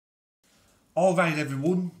Alright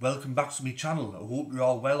everyone, welcome back to my channel. I hope you're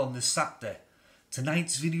all well on this Saturday.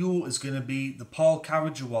 Tonight's video is going to be the Paul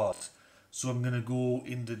Carige Award. So I'm going to go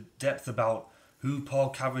into depth about who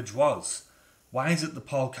Paul Carige was. Why is it the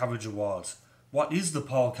Paul Carige Award? What is the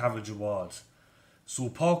Paul Carige Award? So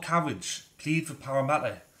Paul Carige played for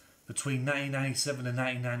Parramatta between 1997 and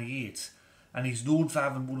 1998, and he's known for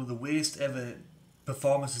having one of the worst ever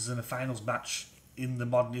performances in a finals match in the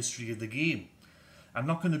modern history of the game. I'm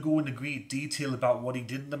not going to go into great detail about what he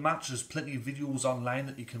did in the match. There's plenty of videos online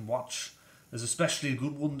that you can watch. There's especially a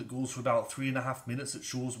good one that goes for about 3.5 minutes that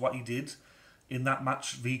shows what he did in that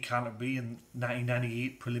match v Canterbury in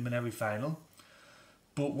 1998 preliminary final.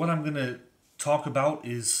 But what I'm going to talk about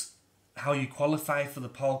is how you qualify for the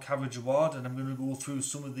Paul Carige Award, and I'm going to go through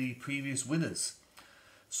some of the previous winners.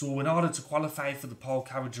 So in order to qualify for the Paul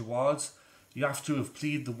Carige Awards, you have to have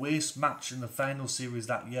played the worst match in the final series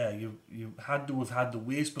that year. You had to have had the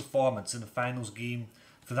worst performance in a finals game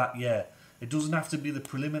for that year. It doesn't have to be the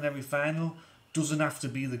preliminary final, doesn't have to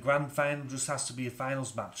be the grand final, just has to be a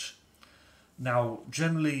finals match. Now,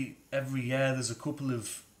 generally, every year there's a couple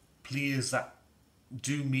of players that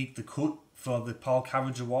do make the cut for the Paul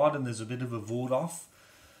Carige Award, and there's a bit of a vote off.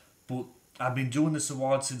 But I've been doing this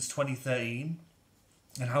award since 2013.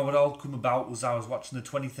 And how it all come about was I was watching the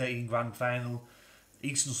 2013 Grand Final,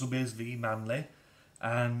 Eastern Suburbs v Manly,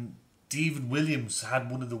 and David Williams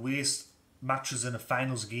had one of the worst matches in a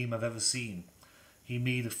finals game I've ever seen. He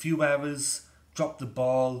made a few errors, dropped the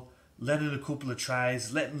ball, let in a couple of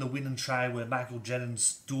tries, let in the winning try where Michael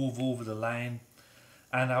Jennings dove over the line.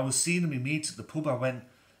 And I was seeing him, mates at the pub, I went,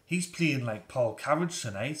 he's playing like Paul Carige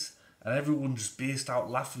tonight. And everyone just burst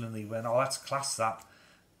out laughing, and they went, oh, that's class, that.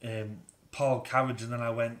 Paul Carige. And then I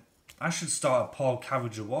went, I should start a Paul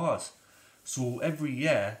Carige Award. So every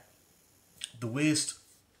year, the worst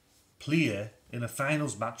player in a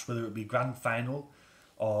finals match, whether it be grand final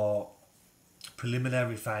or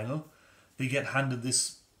preliminary final, they get handed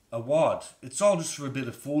this award. It's all just for a bit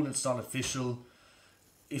of fun, it's not official.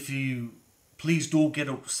 If you, please don't get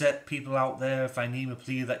upset, people out there, if I name a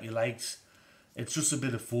player that you liked. It's just a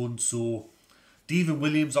bit of fun. So David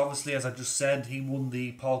Williams, obviously, as I just said, he won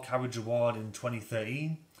the Paul Carige Award in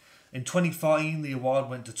 2013. In 2014, the award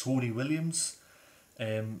went to Tony Williams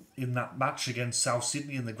in that match against South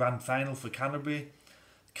Sydney in the grand final for Canterbury.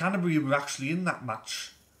 Canterbury were actually in that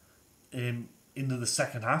match into the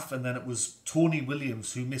second half, and then it was Tony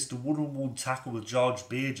Williams who missed a one-on-one tackle with George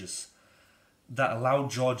Burgess that allowed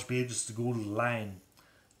George Burgess to go to the line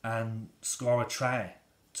and score a try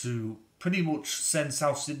to pretty much send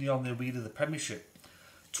South Sydney on their way to the Premiership.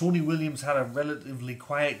 Tony Williams had a relatively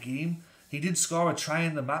quiet game. He did score a try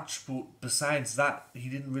in the match, but besides that, he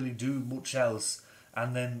didn't really do much else.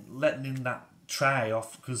 And then letting in that try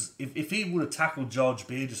off, because if he would have tackled George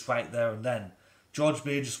Burgess right there and then, George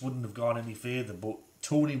Burgess wouldn't have gone any further, but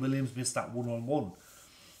Tony Williams missed that one-on-one.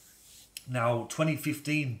 Now,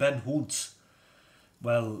 2015, Ben Hunt.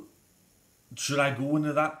 Well, should I go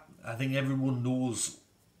into that? I think everyone knows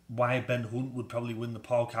why Ben Hunt would probably win the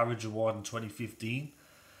Paul Carige Award in 2015.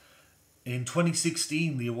 In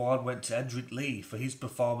 2016, the award went to Edric Lee for his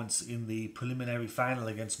performance in the preliminary final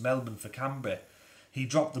against Melbourne for Canberra. He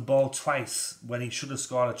dropped the ball twice when he should have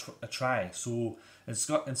scored a try. So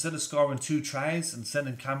instead of scoring 2 tries and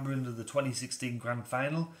sending Canberra into the 2016 grand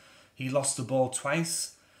final, he lost the ball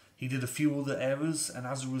twice. He did a few other errors, and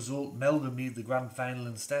as a result, Melbourne made the grand final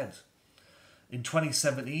instead. In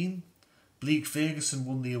 2017, Blake Ferguson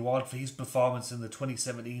won the award for his performance in the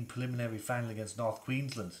 2017 preliminary final against North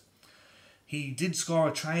Queensland. He did score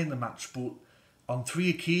a try in the match, but on 3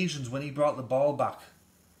 occasions when he brought the ball back,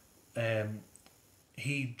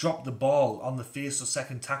 he dropped the ball on the first or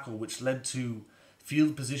second tackle, which led to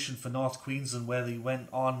field position for North Queensland, where they went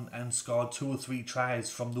on and scored 2 or 3 tries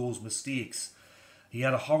from those mistakes. He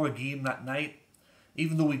had a horror game that night.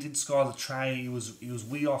 Even though he did score the try, he was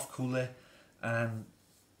way off colour, and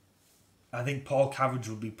I think Paul Carige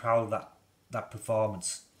would be proud of that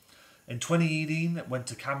performance. In 2018, it went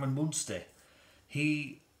to Cameron Munster.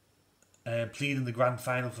 He played in the grand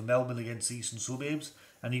final for Melbourne against Eastern Suburbs,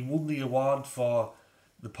 and he won the award for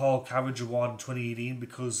the Paul Carige Award in 2018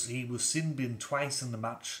 because he was sin binned twice in the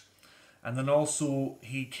match, and then also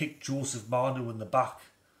he kicked Joseph Marno in the back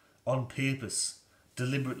on purpose,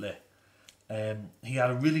 deliberately. He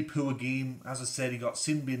had a really poor game. As I said, he got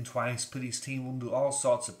sin binned twice, put his team under all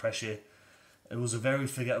sorts of pressure. It was a very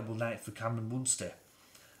forgettable night for Cameron Munster.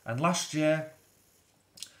 And last year,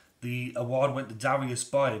 the award went to Darius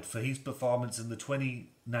Boyd for his performance in the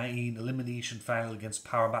 2019 elimination final against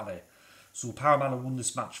Parramatta. So Parramatta won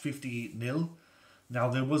this match 58-0. Now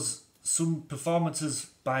there was some performances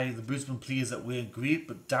by the Brisbane players that weren't great,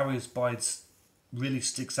 but Darius Boyd really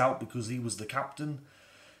sticks out because he was the captain.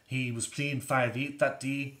 He was playing 5'8" that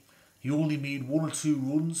day. He only made 1 or 2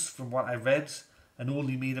 runs from what I read, and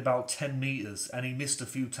only made about 10 metres, and he missed a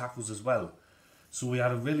few tackles as well. So we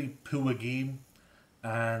had a really poor game,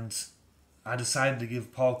 and I decided to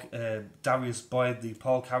give Darius Boyd the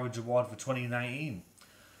Paul Carige Award for 2019.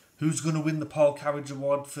 Who's going to win the Paul Carige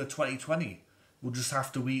Award for 2020? We'll just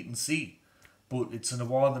have to wait and see. But it's an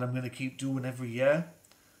award that I'm going to keep doing every year.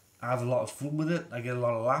 I have a lot of fun with it. I get a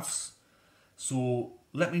lot of laughs. So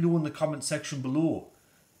let me know in the comment section below.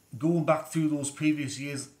 Going back through those previous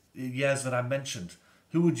years that I mentioned,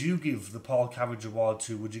 who would you give the Paul Carige Award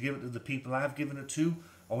to? Would you give it to the people I've given it to,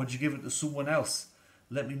 or would you give it to someone else?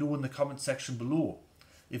 Let me know in the comment section below.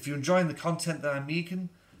 If you're enjoying the content that I'm making,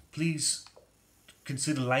 please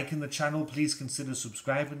consider liking the channel. Please consider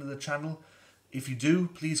subscribing to the channel. If you do,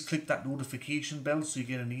 please click that notification bell so you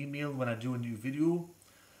get an email when I do a new video.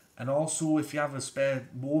 And also, if you have a spare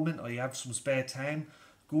moment or you have some spare time,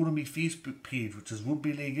 go to my Facebook page, which is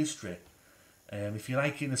Rugby League History. If you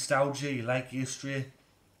like your nostalgia, you like your history,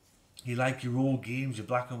 you like your old games, your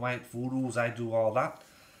black and white photos, I do all that.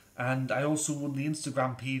 And I also run the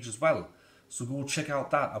Instagram page as well. So go check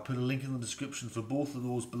out that. I'll put a link in the description for both of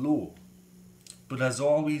those below. But as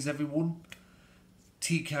always, everyone,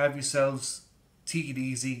 take care of yourselves, take it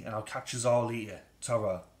easy, and I'll catch you all later.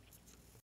 Ta-ra.